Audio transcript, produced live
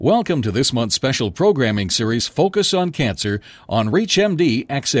Welcome to this month's special programming series, Focus on Cancer, on ReachMD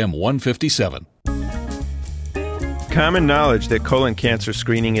XM 157. Common knowledge that colon cancer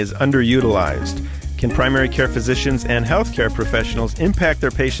screening is underutilized. Can primary care physicians and healthcare professionals impact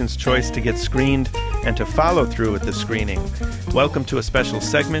their patients' choice to get screened and to follow through with the screening? Welcome to a special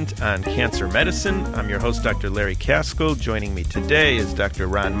segment on cancer medicine. I'm your host, Dr. Larry Kaskel. Joining me today is Dr.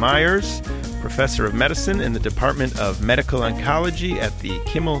 Ron Myers, professor of medicine in the Department of Medical Oncology at the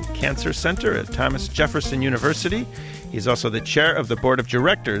Kimmel Cancer Center at Thomas Jefferson University. He's also the chair of the board of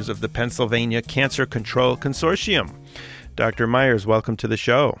directors of the Pennsylvania Cancer Control Consortium. Dr. Myers, welcome to the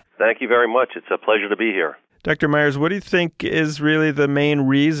show. Thank you very much. It's a pleasure to be here. Dr. Myers, what do you think is really the main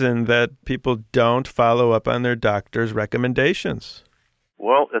reason that people don't follow up on their doctor's recommendations?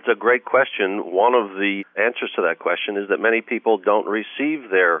 Well, it's a great question. One of the answers to that question is that many people don't receive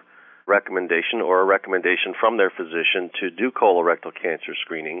their recommendation or a recommendation from their physician to do colorectal cancer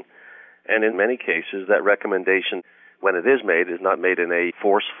screening. And in many cases, that recommendation, when it is not made in a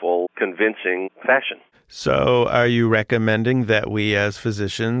forceful, convincing fashion. So are you recommending that we as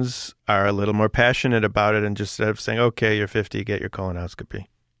physicians are a little more passionate about it and just instead of saying, okay, you're 50, get your colonoscopy?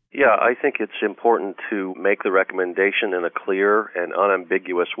 Yeah, I think it's important to make the recommendation in a clear and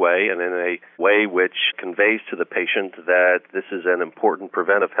unambiguous way and in a way which conveys to the patient that this is an important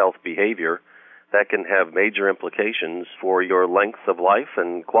preventive health behavior that can have major implications for your length of life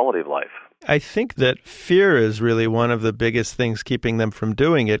and quality of life. I think that fear is really one of the biggest things keeping them from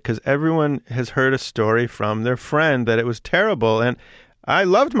doing it because everyone has heard a story from their friend that it was terrible, and I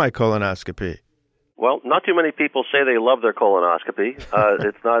loved my colonoscopy. Well, not too many people say they love their colonoscopy.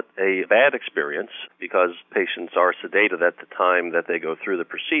 It's not a bad experience because patients are sedated at the time that they go through the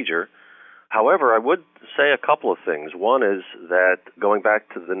procedure. However, I would say a couple of things. One is that going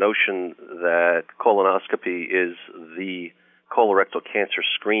back to the notion that colonoscopy is the colorectal cancer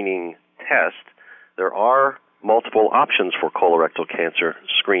screening test, there are multiple options for colorectal cancer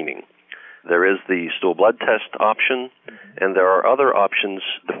screening. There is the stool blood test option, and there are other options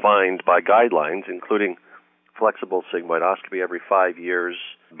defined by guidelines, including flexible sigmoidoscopy every 5 years,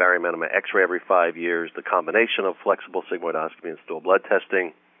 barium enema X-ray every 5 years, the combination of flexible sigmoidoscopy and stool blood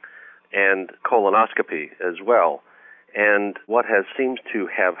testing, and colonoscopy as well. And what has seems to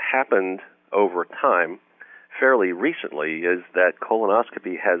have happened over time fairly recently is that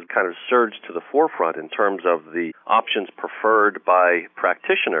colonoscopy has kind of surged to the forefront in terms of the options preferred by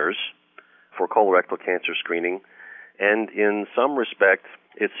practitioners for colorectal cancer screening. And in some respects,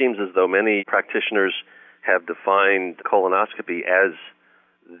 it seems as though many practitioners have defined colonoscopy as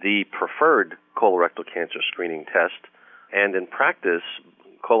the preferred colorectal cancer screening test. And in practice,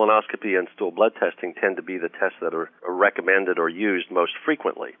 colonoscopy and stool blood testing tend to be the tests that are recommended or used most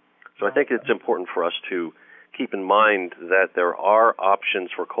frequently. So I think it's important for us to keep in mind that there are options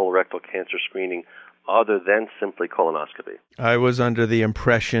for colorectal cancer screening other than simply colonoscopy. I was under the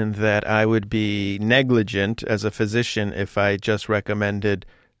impression that I would be negligent as a physician if I just recommended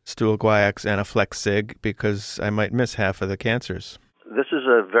stool guaiacs and a FlexSig because I might miss half of the cancers. This is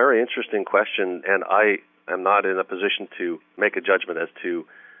a very interesting question, and I am not in a position to make a judgment as to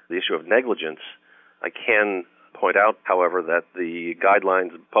the issue of negligence. I can point out, however, that the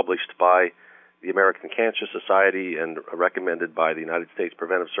guidelines published by the American Cancer Society and recommended by the United States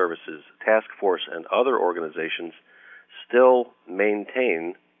Preventive Services Task Force and other organizations still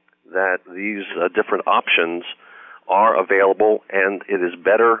maintain that these different options are available, and it is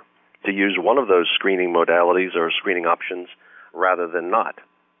better to use one of those screening modalities or screening options rather than not.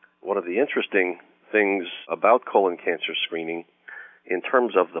 One of the interesting things about colon cancer screening in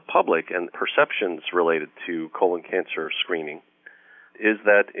terms of the public and perceptions related to colon cancer screening is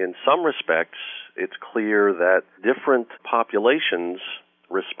that in some respects, it's clear that different populations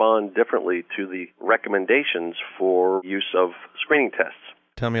respond differently to the recommendations for use of screening tests.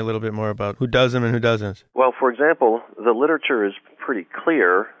 Tell me a little bit more about who does them and who doesn't. Well, for example, the literature is pretty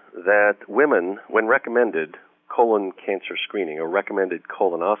clear that women, when recommended colon cancer screening or recommended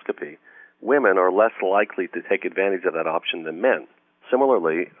colonoscopy, women are less likely to take advantage of that option than men.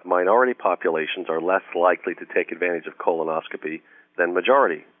 Similarly, minority populations are less likely to take advantage of colonoscopy than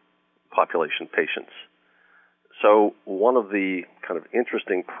majority population patients. So one of the kind of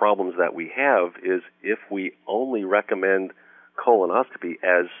interesting problems that we have is if we only recommend colonoscopy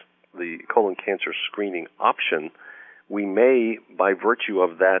as the colon cancer screening option, we may, by virtue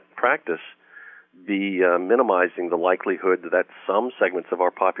of that practice, be minimizing the likelihood that some segments of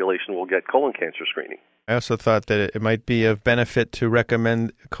our population will get colon cancer screening. I also thought that it might be of benefit to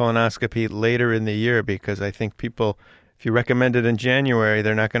recommend colonoscopy later in the year because I think people, if you recommend it in January,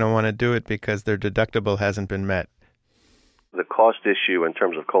 they're not going to want to do it because their deductible hasn't been met. The cost issue in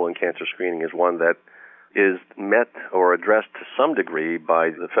terms of colon cancer screening is one that is met or addressed to some degree by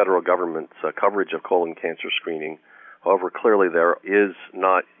the federal government's coverage of colon cancer screening. However, clearly there is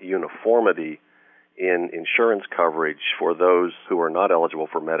not uniformity in insurance coverage for those who are not eligible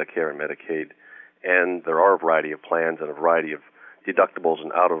for Medicare and Medicaid, and there are a variety of plans and a variety of deductibles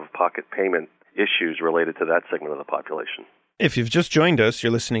and out-of-pocket payment issues related to that segment of the population. If you've just joined us,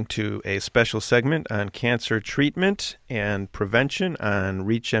 you're listening to a special segment on cancer treatment and prevention on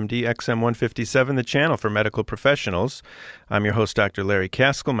ReachMD XM157, the channel for medical professionals. I'm your host, Dr. Larry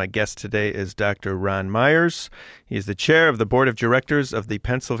Caskell. My guest today is Dr. Ron Myers. He is the chair of the board of directors of the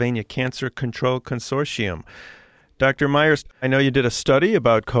Pennsylvania Cancer Control Consortium. Dr. Myers, I know you did a study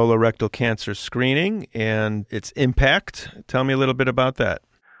about colorectal cancer screening and its impact. Tell me a little bit about that.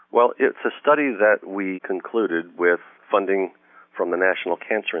 Well, it's a study that we concluded with funding from the National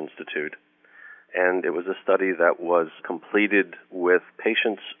Cancer Institute, and it was a study that was completed with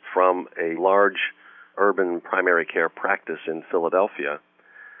patients from a large urban primary care practice in Philadelphia,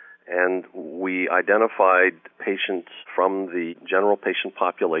 and we identified patients from the general patient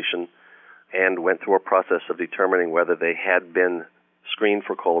population and went through a process of determining whether they had been screened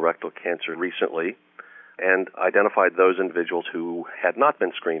for colorectal cancer recently, and identified those individuals who had not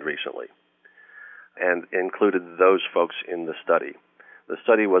been screened recently, and included those folks in the study. The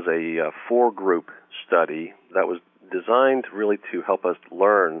study was a four-group study that was designed really to help us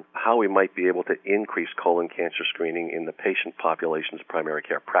learn how we might be able to increase colon cancer screening in the patient population's primary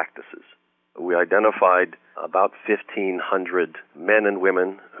care practices. We identified about 1,500 men and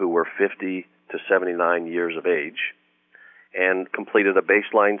women who were 50 to 79 years of age and completed a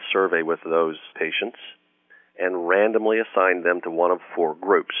baseline survey with those patients and randomly assigned them to one of four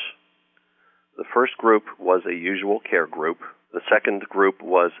groups. The first group was a usual care group. The second group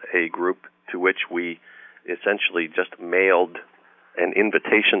was a group to which we essentially just mailed an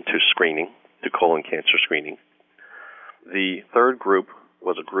invitation to screening, to colon cancer screening. The third group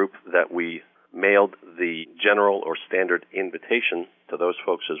was a group that we mailed the general or standard invitation to those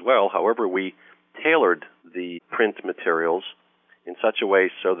folks as well. However, we tailored the print materials in such a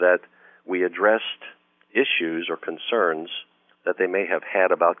way so that we addressed issues or concerns that they may have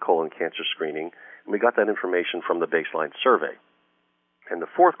had about colon cancer screening, and we got that information from the baseline survey. And the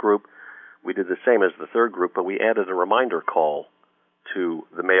fourth group, we did the same as the third group, but we added a reminder call to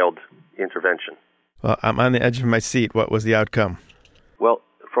the mailed intervention. Well, I'm on the edge of my seat. What was the outcome? Well,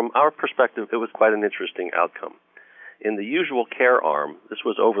 from our perspective, it was quite an interesting outcome. In the usual care arm, this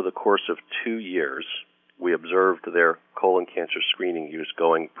was over the course of 2 years, we observed their colon cancer screening use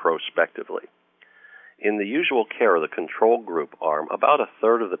going prospectively. In the usual care, or the control group arm, about a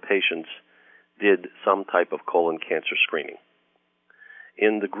third of the patients did some type of colon cancer screening.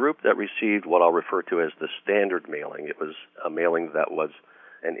 In the group that received what I'll refer to as the standard mailing, it was a mailing that was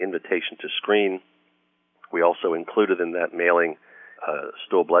an invitation to screen. We also included in that mailing a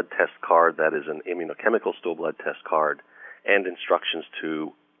stool blood test card that is an immunochemical stool blood test card and instructions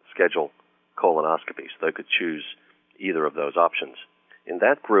to schedule colonoscopy, so they could choose either of those options. In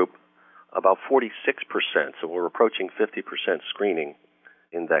that group, about 46%, so we're approaching 50% screening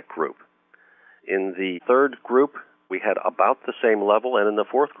in that group. In the third group, we had about the same level, and in the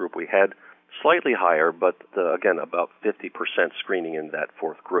fourth group, we had slightly higher, but again, about 50% screening in that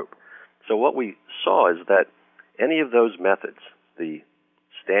fourth group. So what we saw is that any of those methods, the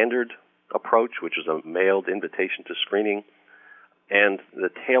standard approach, which is a mailed invitation to screening, and the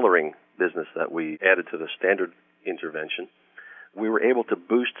tailoring business that we added to the standard intervention, we were able to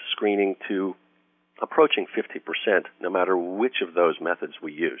boost screening to approaching 50%, no matter which of those methods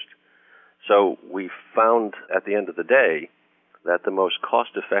we used. So we found at the end of the day that the most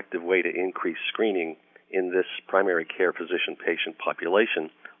cost-effective way to increase screening in this primary care physician patient population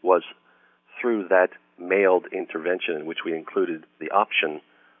was through that mailed intervention, in which we included the option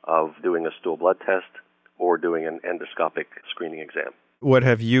of doing a stool blood test or doing an endoscopic screening exam. What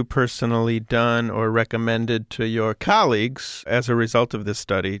have you personally done or recommended to your colleagues as a result of this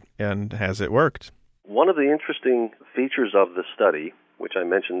study, and has it worked? One of the interesting features of the study, which I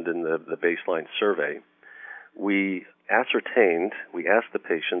mentioned in the baseline survey, we asked the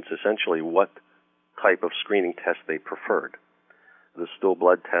patients essentially what type of screening test they preferred, the stool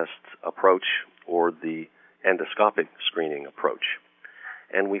blood test approach or the endoscopic screening approach.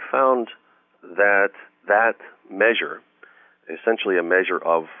 And we found that measure, essentially a measure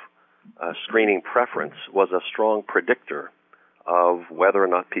of screening preference, was a strong predictor of whether or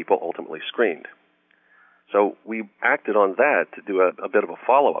not people ultimately screened. So we acted on that to do a bit of a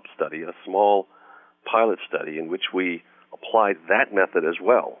follow-up study, a small pilot study in which we applied that method as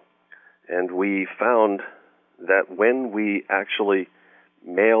well. And we found that when we actually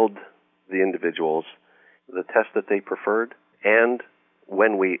mailed the individuals the test that they preferred, and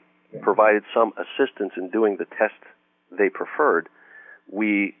when we provided some assistance in doing the test they preferred,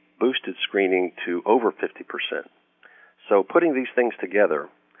 we boosted screening to over 50%. So putting these things together,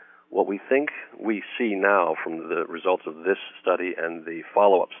 what we think we see now from the results of this study and the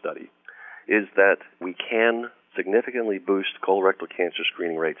follow-up study is that we can significantly boost colorectal cancer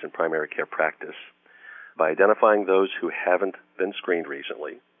screening rates in primary care practice by identifying those who haven't been screened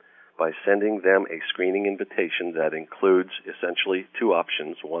recently, by sending them a screening invitation that includes essentially two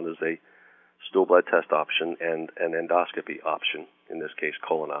options. One is a stool blood test option and an endoscopy option, in this case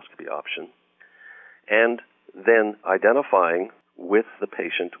colonoscopy option, and then identifying with the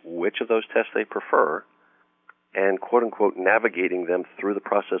patient which of those tests they prefer and, quote-unquote, navigating them through the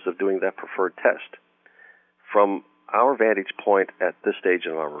process of doing that preferred test. From our vantage point at this stage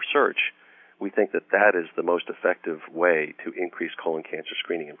in our research, we think that that is the most effective way to increase colon cancer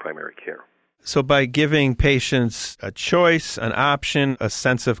screening in primary care. So by giving patients a choice, an option, a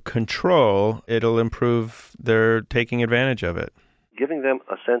sense of control, it'll improve their taking advantage of it. Giving them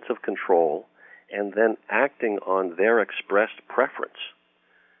a sense of control and then acting on their expressed preference.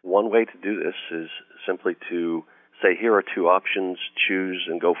 One way to do this is simply to say, here are two options, choose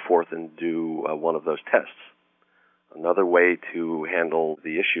and go forth and do one of those tests. Another way to handle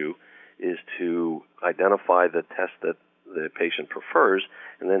the issue is to identify the test that the patient prefers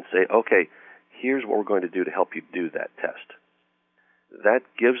and then say, okay, here's what we're going to do to help you do that test. That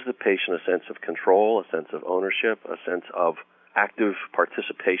gives the patient a sense of control, a sense of ownership, a sense of active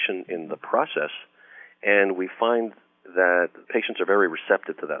participation in the process, and we find that patients are very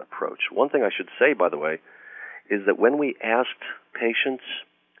receptive to that approach. One thing I should say, by the way, is that when we asked patients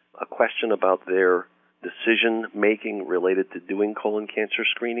a question about their decision-making related to doing colon cancer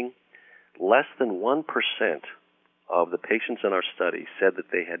screening, less than 1% of the patients in our study said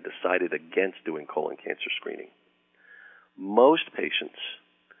that they had decided against doing colon cancer screening. Most patients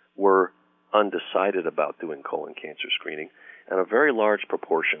were undecided about doing colon cancer screening, and a very large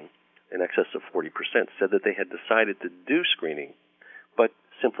proportion, in excess of 40%, said that they had decided to do screening, but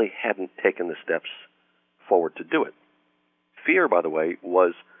simply hadn't taken the steps forward to do it. Fear, by the way,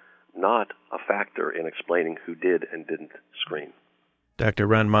 was not a factor in explaining who did and didn't screen. Dr.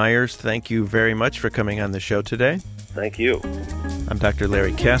 Ron Myers, thank you very much for coming on the show today. Thank you. I'm Dr.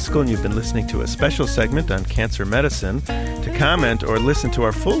 Larry Caskell, and you've been listening to a special segment on cancer medicine. To comment or listen to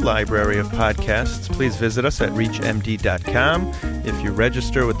our full library of podcasts, please visit us at reachmd.com. If you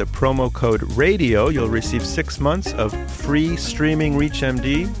register with the promo code RADIO, you'll receive 6 months of free streaming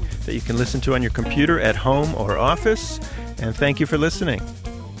ReachMD that you can listen to on your computer at home or office. And thank you for listening.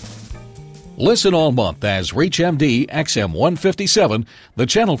 Listen all month as ReachMD XM157, the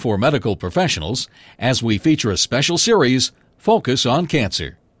channel for medical professionals, as we feature a special series, Focus on Cancer.